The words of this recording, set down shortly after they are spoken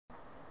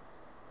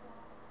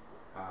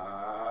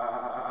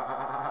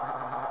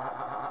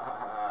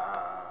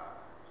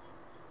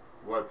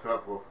What's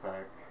up,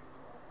 Wolfpack?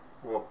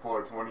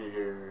 wulff420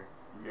 here,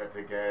 yet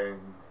again,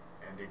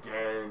 and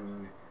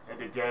again,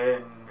 and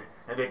again,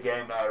 and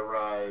again I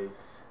rise.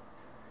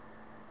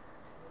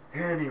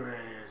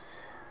 Anyways,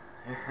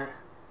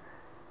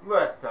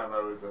 last time I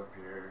was up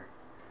here,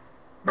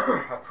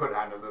 I put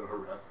on a little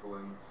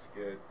wrestling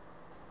skit,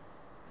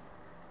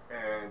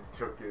 and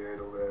took it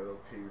a little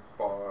too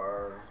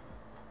far,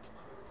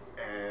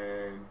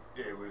 and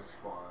it was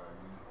fun.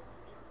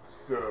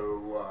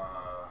 So,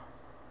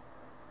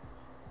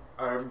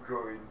 I'm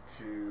going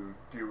to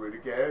do it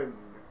again,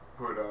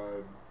 put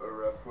on a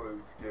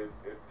wrestling skit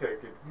and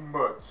take it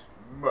much,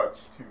 much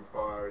too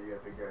far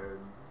yet again,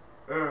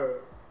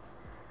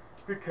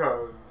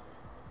 because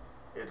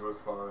it was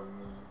fun,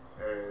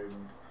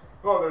 and,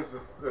 well,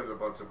 there's a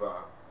bunch of,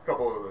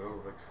 couple of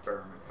little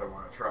experiments I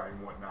want to try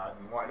and whatnot,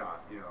 and why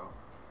not, you know,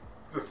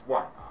 just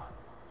why not,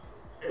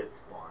 it's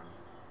fun.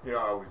 You know,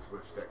 I always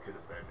wished I could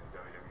have been in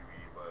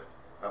WWE, but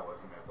I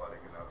wasn't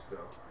athletic enough, so,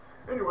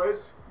 anyways,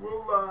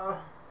 we'll,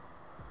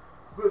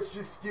 let's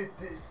just get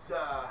this,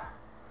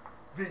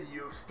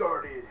 video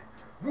started.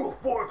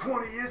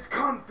 wulff420 is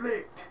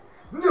conflict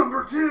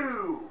number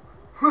 2!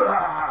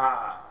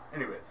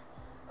 Anyways,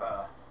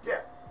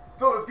 yeah,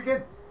 so let's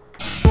begin.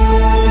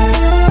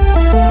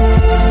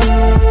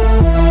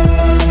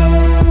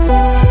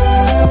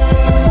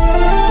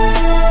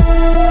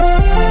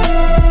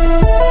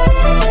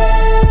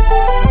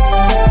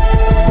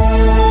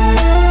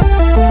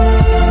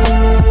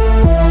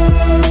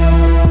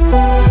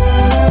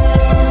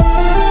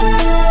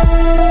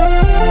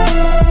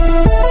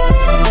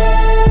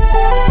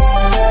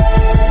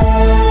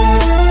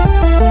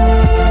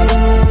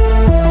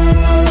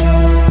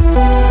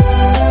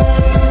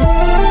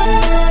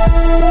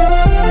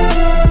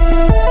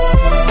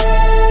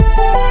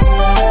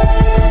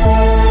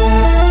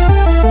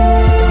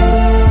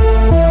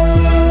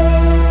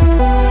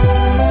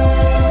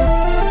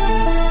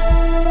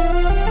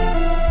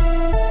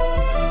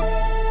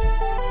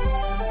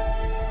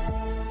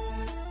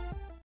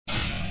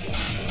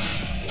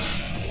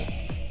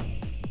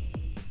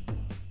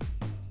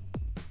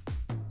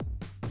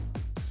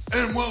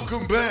 And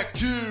welcome back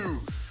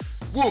to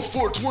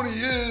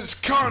wulff420 is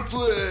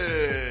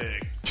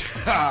conflict.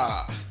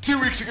 2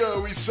 weeks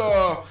ago we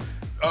saw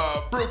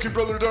Broken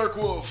Brother Dark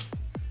Wolf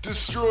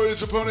destroy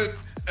his opponent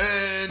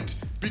and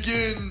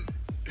begin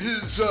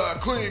his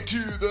claim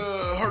to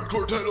the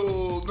hardcore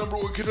title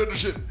 #1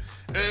 contendership.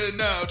 And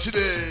now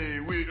today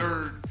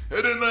and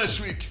then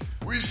last week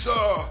we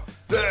saw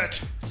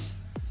that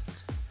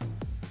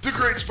the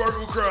Great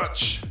Sparkle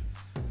Crotch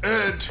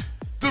and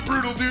the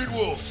Brutal Dude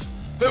Wolf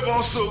have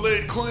also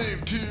laid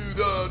claim to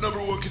the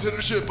 #1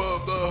 contendership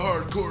of the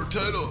hardcore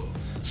title.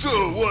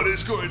 So what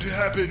is going to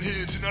happen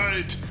here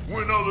tonight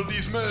when all of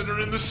these men are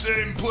in the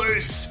same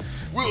place?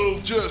 We'll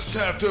just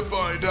have to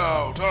find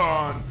out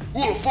on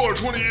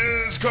wulff420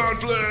 is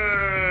conflict.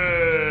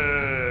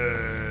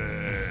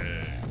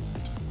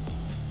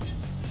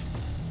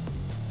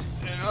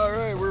 And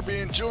alright, we're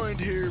being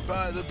joined here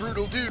by the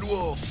Brutal Dude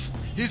Wolf.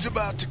 He's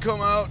about to come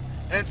out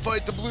and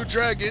fight the Blue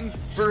Dragon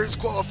for his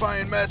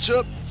qualifying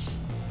matchup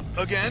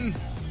again,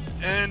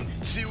 and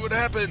see what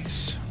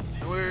happens.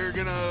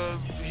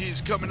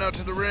 He's coming out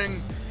to the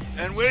ring,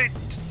 and wait,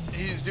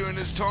 he's doing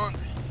his taunt,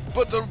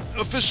 but the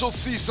officials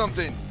see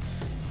something.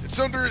 It's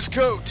under his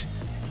coat.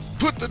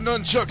 Put the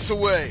nunchucks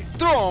away.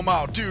 Throw them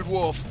out, Dude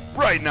Wolf,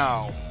 right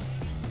now.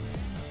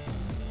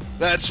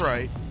 That's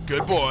right,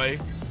 good boy.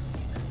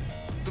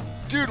 The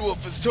Dude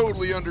Wolf has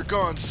totally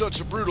undergone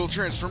such a brutal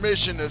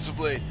transformation as of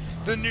late.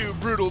 The new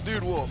Brutal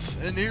Dude Wolf,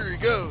 and here he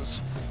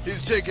goes.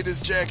 He's taking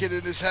his jacket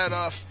and his hat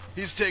off.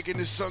 He's taking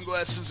his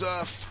sunglasses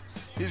off.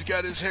 He's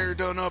got his hair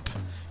done up.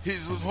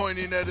 He's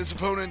pointing at his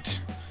opponent.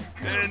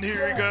 And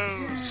here he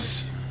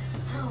goes.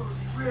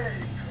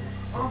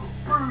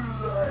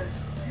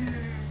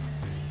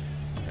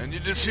 And you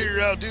just hear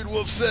how Dude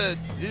Wolf said,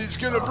 he's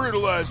gonna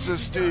brutalize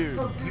this dude.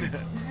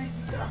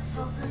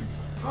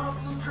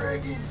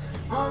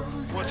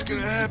 What's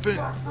gonna happen?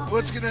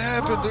 What's gonna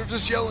happen? They're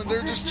just yelling.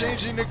 They're just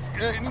changing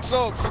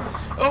insults.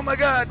 Oh my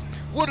god,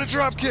 what a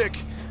drop kick.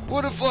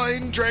 What a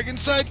flying dragon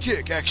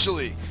sidekick,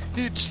 actually.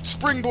 He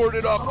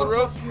springboarded off the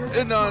rope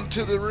and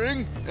onto the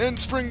ring and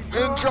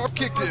drop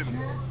kicked him.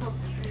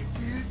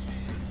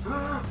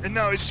 And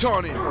now he's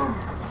taunting.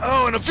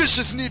 Oh, and a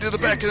vicious knee to the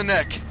back of the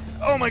neck.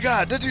 Oh my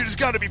god, that dude has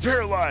got to be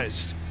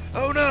paralyzed.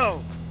 Oh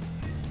no.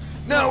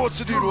 Now what's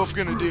the Dude Wolf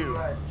gonna do?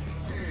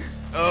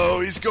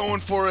 Oh, he's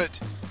going for it.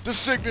 The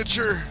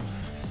signature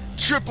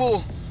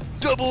triple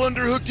double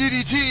underhook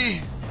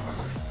DDT.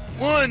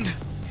 1.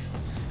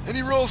 And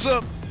he rolls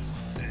up.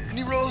 And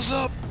he rolls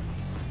up,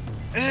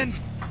 and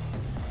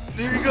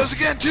there he goes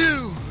again,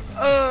 2.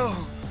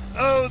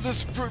 Oh,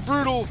 this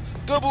brutal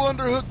double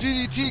underhook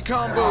DDT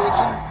combo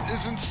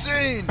is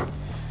insane.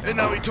 And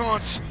now he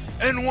taunts,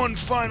 and 1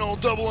 final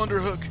double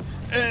underhook,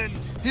 and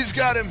he's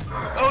got him.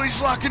 Oh,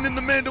 he's locking in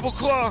the mandible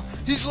claw.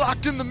 He's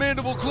locked in the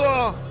mandible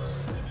claw.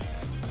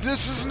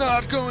 This is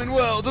not going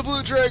well. The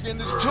blue dragon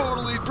is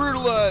totally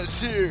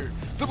brutalized here.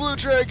 The blue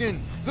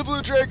dragon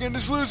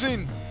is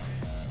losing.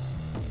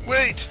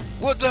 Wait,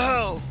 what the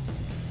hell?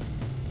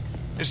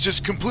 It's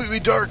just completely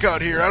dark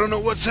out here. I don't know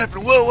what's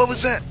happening. Whoa, what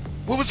was that?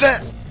 What was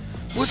that?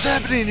 What's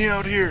happening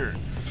out here?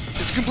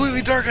 It's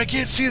completely dark. I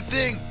can't see a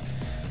thing.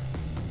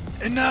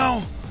 And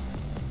now,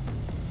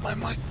 my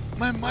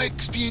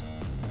mic's being...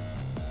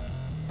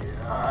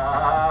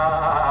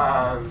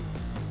 Yes.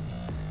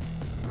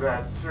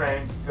 That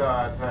strength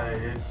dot I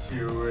hit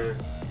you with,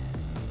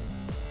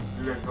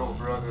 little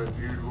brother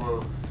Dude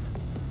Wolf,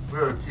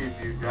 will keep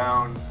you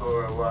down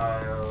for a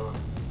while.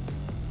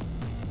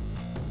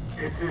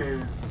 It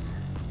is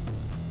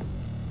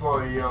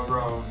for your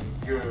own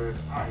good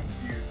I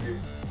do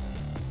this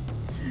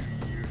to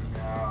you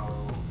now.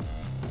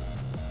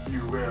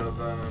 You will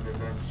learn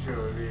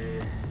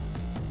eventually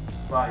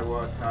by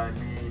what I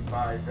mean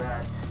by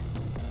that.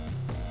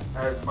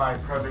 As my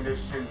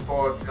premonition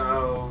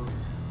foretells,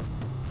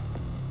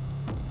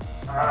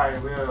 I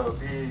will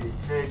be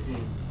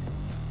taking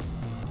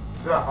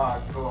the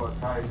hardcore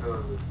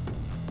title.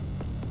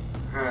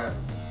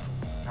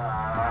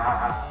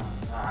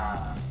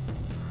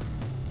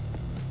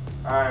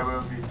 I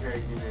will be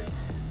taking it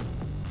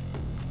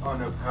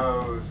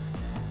unopposed.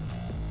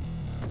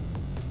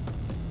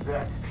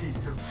 That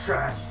piece of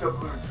trash, the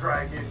blue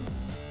dragon,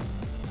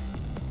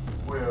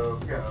 will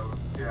go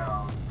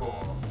down for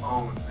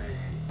only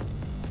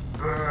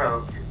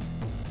broken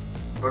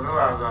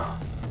brother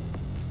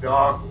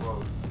dog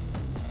wolf.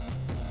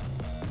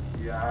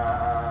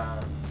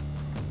 Yeah.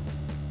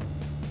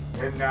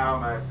 And now,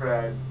 my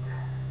friend,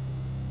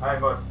 I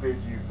must bid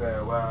you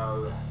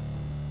farewell,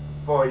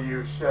 for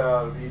you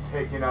shall be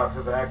taken out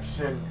of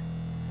action,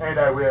 and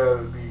I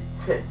will be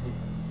taking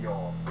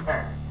your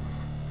pants.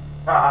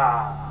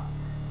 Ha!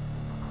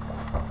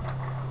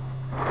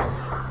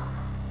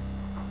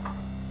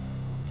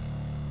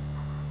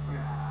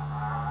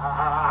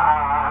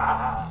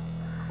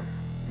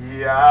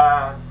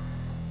 Yes.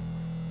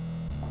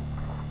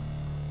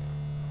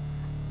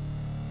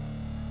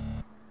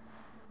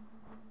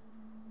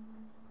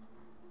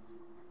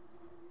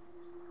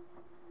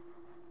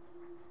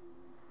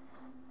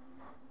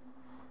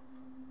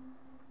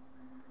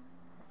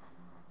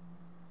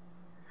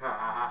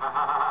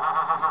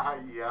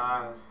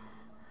 Yes.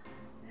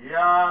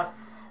 Yes.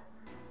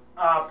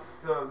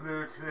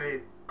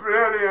 Absolutely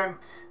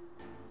brilliant.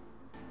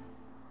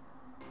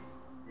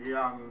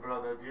 Young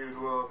brother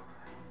Dude Wolf,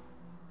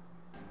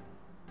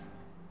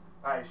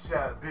 I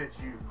shall bid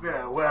you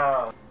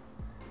farewell.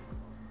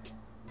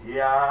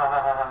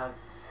 Yes.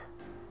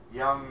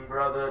 Young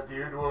brother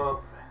Dude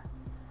Wolf,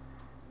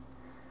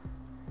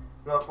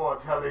 the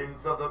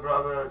foretellings of the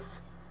brothers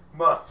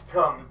must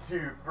come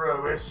to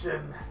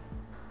fruition.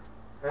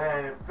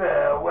 And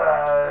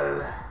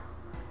farewell.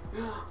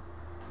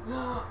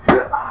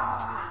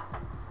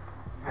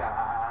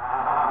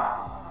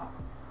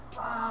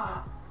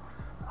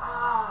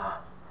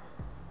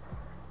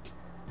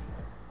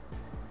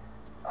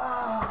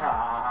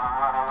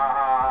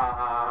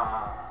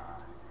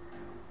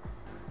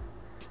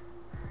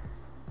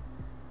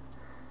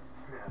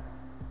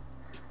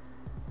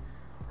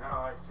 Now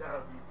I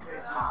shall be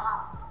taking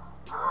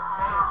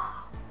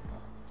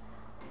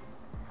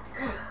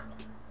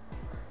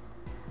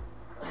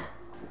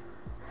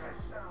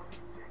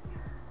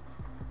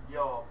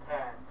your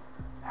pants.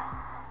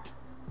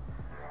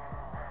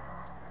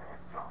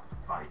 Don't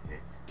fight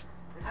it.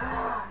 It's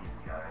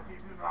easier if you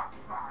do not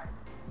fight.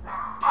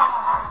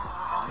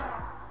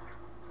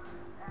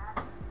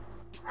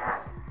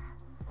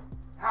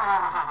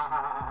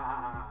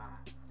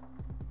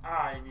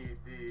 I need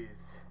these,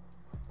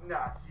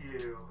 not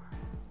you.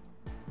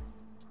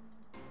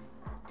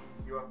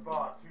 You are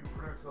far too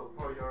brutal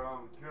for your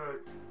own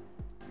good,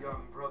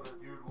 young brother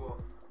Dude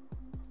Wolf.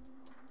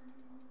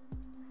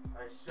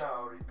 I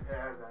shall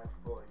repair that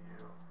for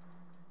you.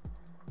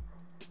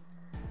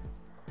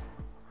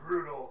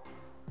 Brutal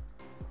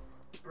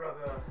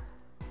brother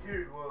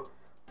Dude Wolf,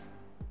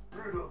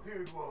 brutal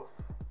Dude Wolf,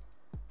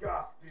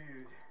 goth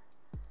dude,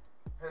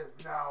 has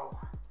now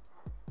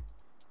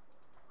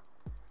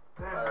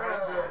been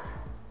rendered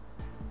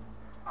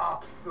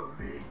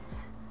obsolete.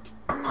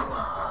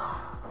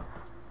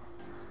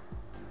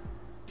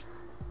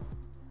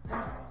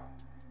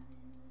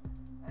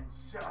 And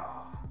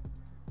shall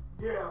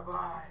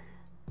hereby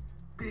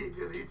be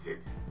deleted.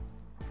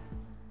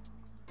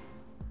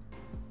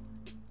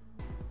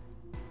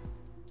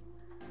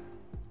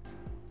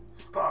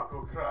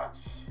 Sparkle Crotch,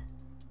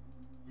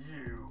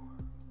 you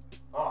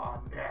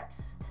are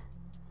next.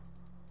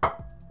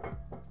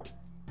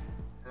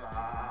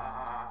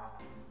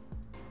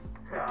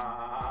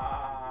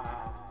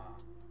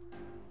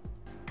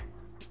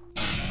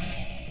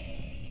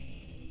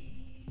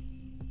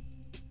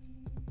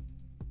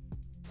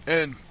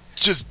 And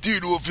just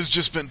Dude Wolf has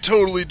just been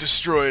totally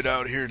destroyed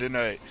out here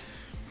tonight.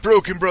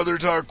 Broken Brother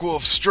Dark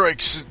Wolf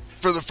strikes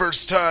for the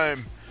first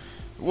time.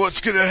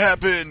 What's gonna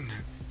happen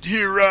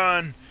here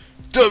on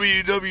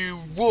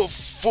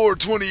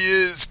wulff420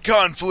 is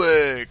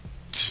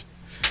Conflict?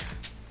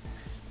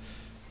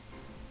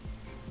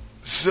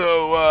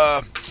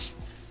 So,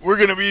 we're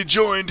going to be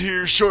joined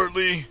here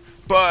shortly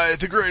by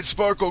the Great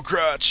Sparkle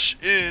Crotch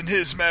in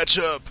his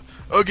matchup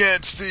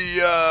against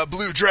the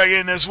Blue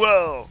Dragon as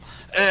well.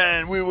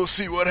 And we will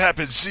see what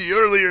happens. See,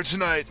 earlier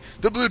tonight,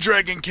 the Blue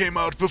Dragon came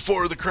out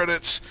before the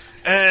credits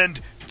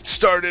and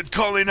started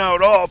calling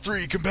out all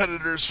three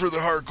competitors for the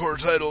hardcore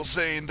title,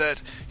 saying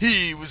that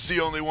he was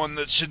the only one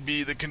that should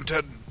be the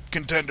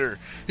contender.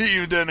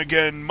 He then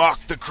again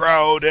mocked the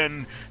crowd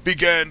and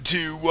began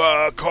to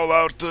call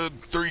out the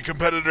three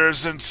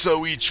competitors, and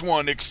so each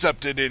one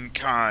accepted in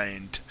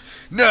kind.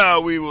 Now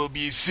we will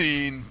be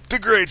seeing the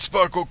Great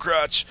Sparkle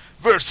Crotch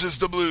versus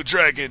the Blue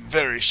Dragon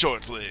very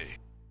shortly.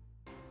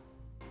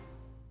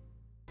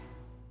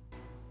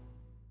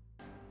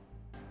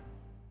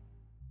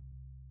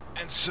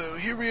 And so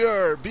here we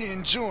are,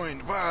 being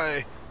joined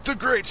by the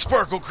Great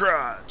Sparkle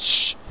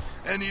Crotch.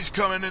 And he's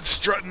coming and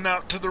strutting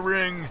out to the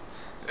ring,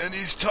 and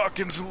he's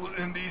talking,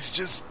 and he's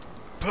just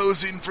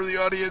posing for the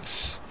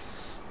audience.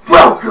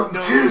 Welcome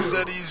knows to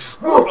that he's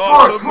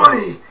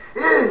wulff420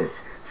 is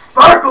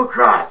Sparkle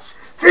Crotch.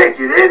 Take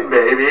it in,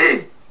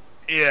 baby.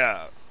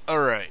 Yeah,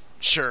 alright,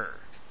 sure.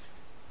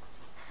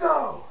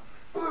 So,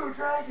 Blue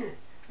Dragon,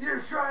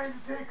 you're trying to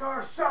take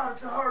our shot at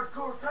the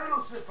hardcore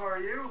title ship, are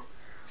you?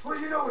 Well,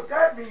 you know what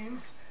that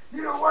means.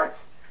 You know what?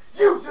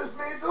 You just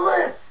made the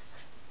list.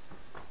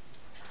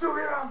 So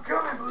here I'm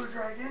coming, Blue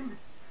Dragon.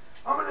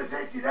 I'm gonna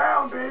take you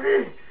down,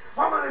 baby.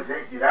 I'm gonna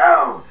take you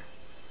down.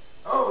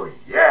 Oh,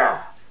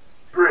 yeah.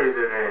 Breathe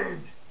it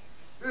in.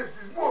 This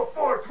is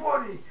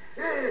wulff420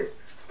 is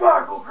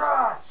Sparkle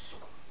Crotch.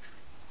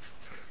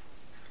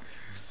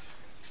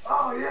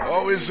 Oh, yeah.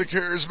 Always the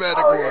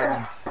charismatic Oh, one.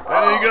 yeah.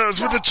 And he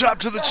goes with a chop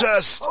to the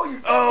chest.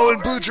 Oh,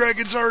 and Blue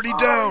Dragon's already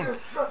down.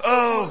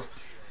 Oh.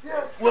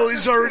 Well,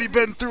 he's already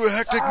been through a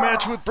hectic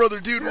match with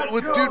Dude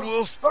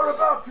Wolf.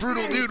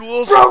 Brutal Dude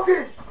Wolf.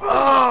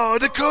 Oh,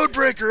 the Code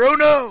Breaker. Oh,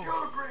 no.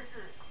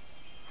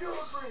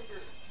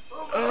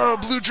 Oh,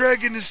 Blue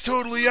Dragon is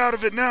totally out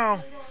of it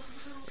now.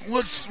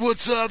 What's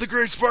the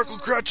Great Sparkle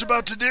Crotch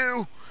about to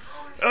do?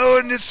 Oh,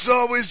 and it's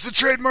always the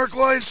trademark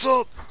lion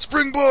salt.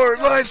 Springboard,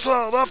 lion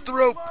salt, off the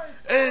rope.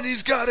 And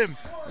he's got him.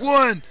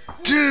 1,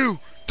 2,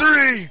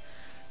 3.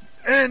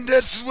 And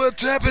that's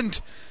what's happened.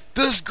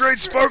 This Great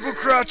Sparkle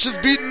Crotch has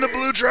beaten the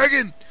Blue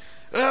Dragon.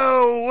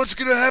 Oh, what's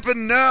going to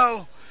happen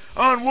now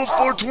on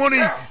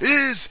wulff420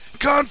 is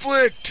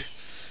Conflict.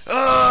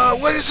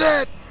 What is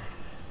that?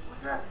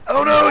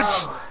 Oh no,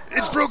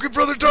 it's Broken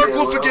Brother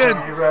Darkwolf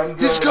again.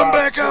 He's come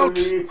back out.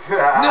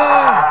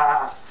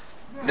 No,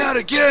 not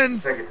again.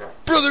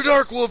 Brother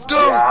Darkwolf,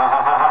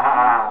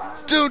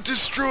 don't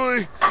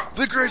destroy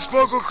the Great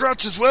Sparkle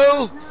Crotch as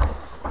well.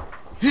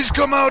 He's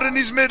come out and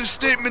he's made a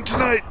statement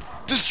tonight,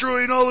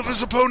 destroying all of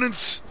his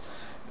opponents.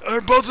 Or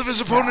both of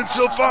his opponents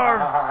so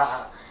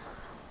far.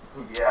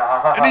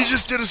 Yeah. And he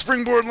just did a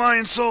springboard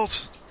lion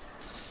salt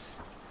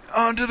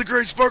onto the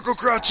Great Sparkle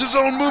Crotch. His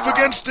own move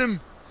against him.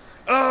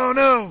 Oh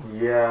no.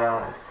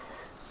 Yeah.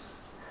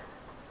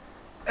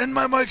 And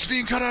my mic's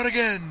being cut out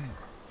again.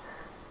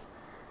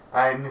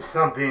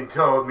 Something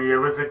told me it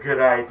was a good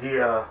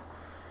idea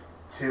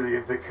to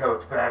leave the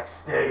coat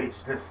backstage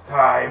this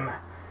time.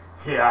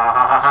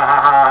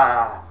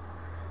 Yeah.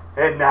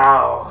 And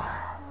now,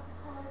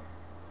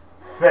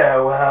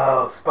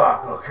 farewell,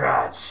 Sparkle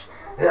Crotch.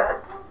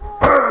 Yes.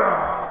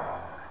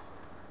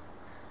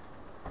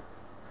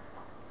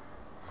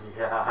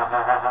 Yeah.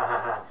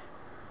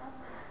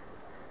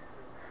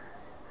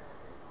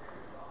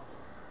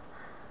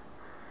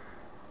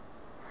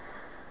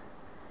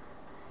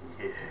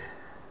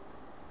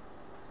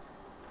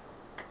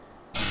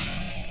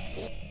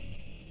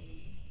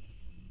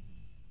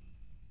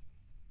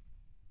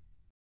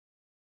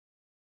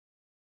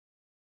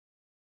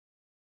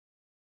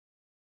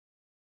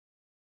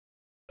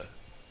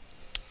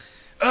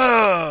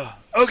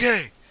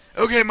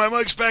 Okay, my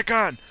mic's back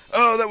on.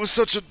 Oh, that was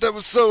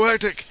so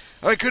hectic.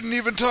 I couldn't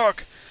even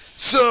talk.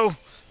 So,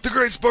 the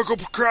Great Sparkle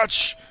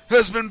Crotch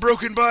has been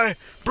broken by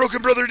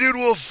Broken Brother Dude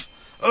Wolf.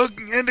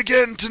 And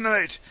again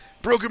tonight,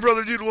 Broken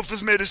Brother Dude Wolf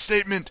has made a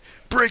statement,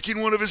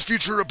 breaking one of his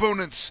future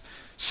opponents.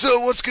 So,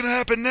 what's gonna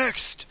happen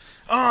next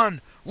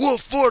on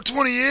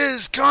wulff420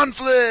 is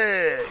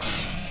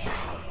Conflict?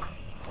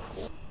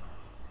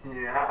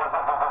 Yeah.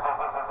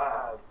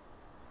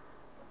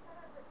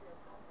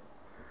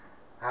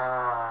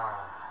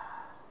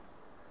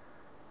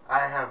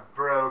 I have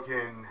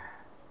broken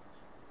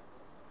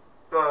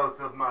both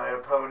of my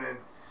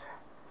opponents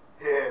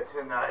here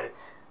tonight,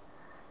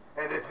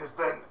 and it has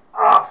been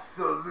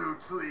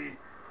absolutely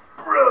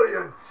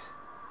brilliant.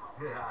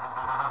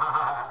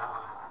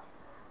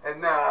 And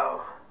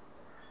now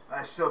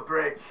I shall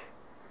break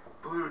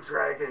Blue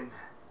Dragon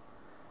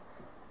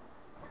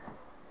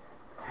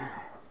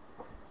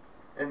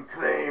and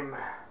claim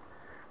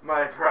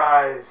my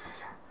prize.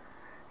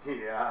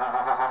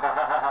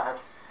 Yes.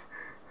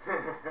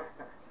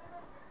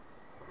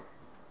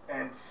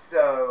 And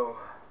so,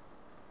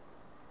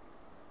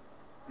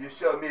 you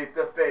shall meet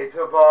the fate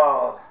of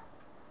all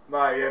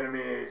my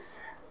enemies.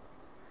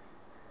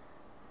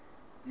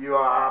 You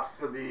are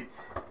obsolete.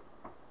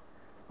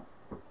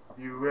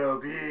 You will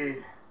be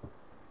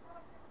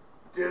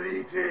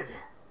deleted.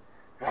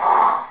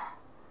 Ah!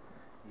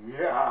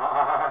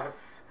 Yes!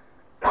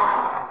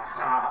 Ah!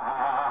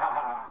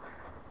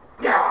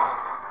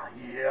 Yeah!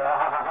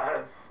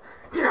 Yes!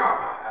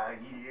 Yeah!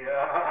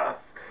 Yes!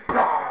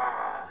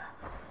 Ah!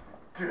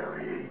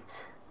 Delete.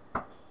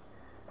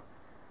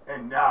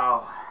 And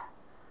now,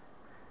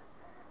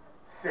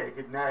 say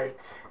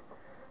goodnight.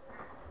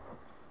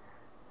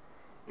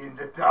 In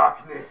the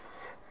darkness,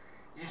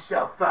 you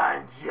shall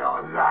find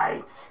your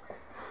light.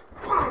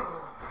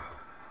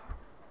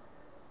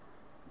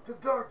 The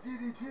dark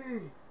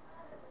DDT.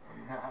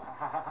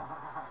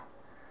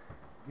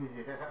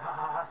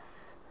 Yes.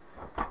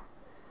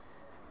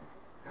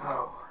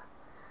 No.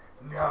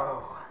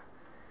 No.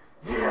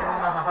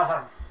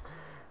 Yes.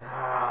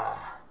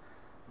 Ah.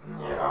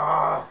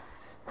 Yes.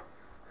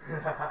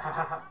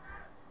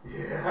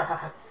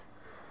 Yes.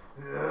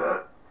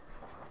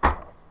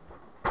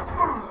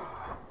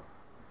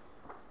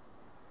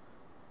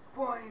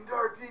 Flying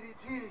dark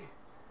DDT.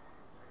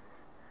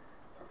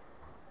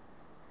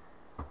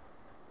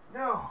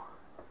 No,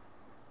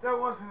 that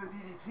wasn't a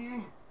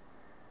DDT.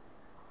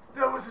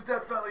 That was a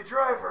Death Valley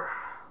driver.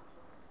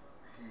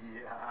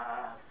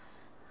 Yes.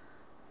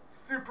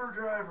 Super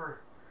driver.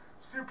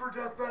 Super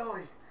Death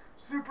Valley.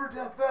 Super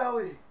Death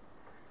Valley.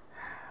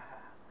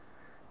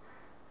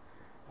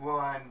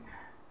 1,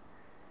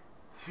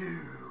 2,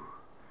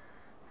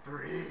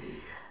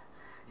 3.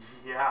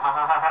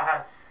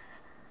 Yes.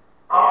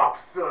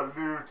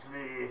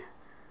 Absolutely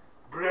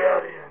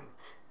brilliant.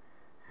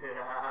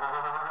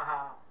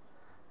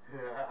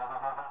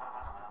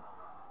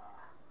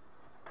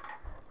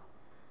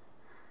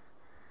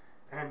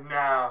 And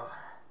now,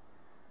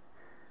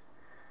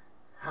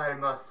 I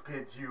must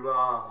bid you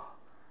all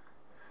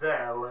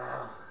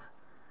farewell.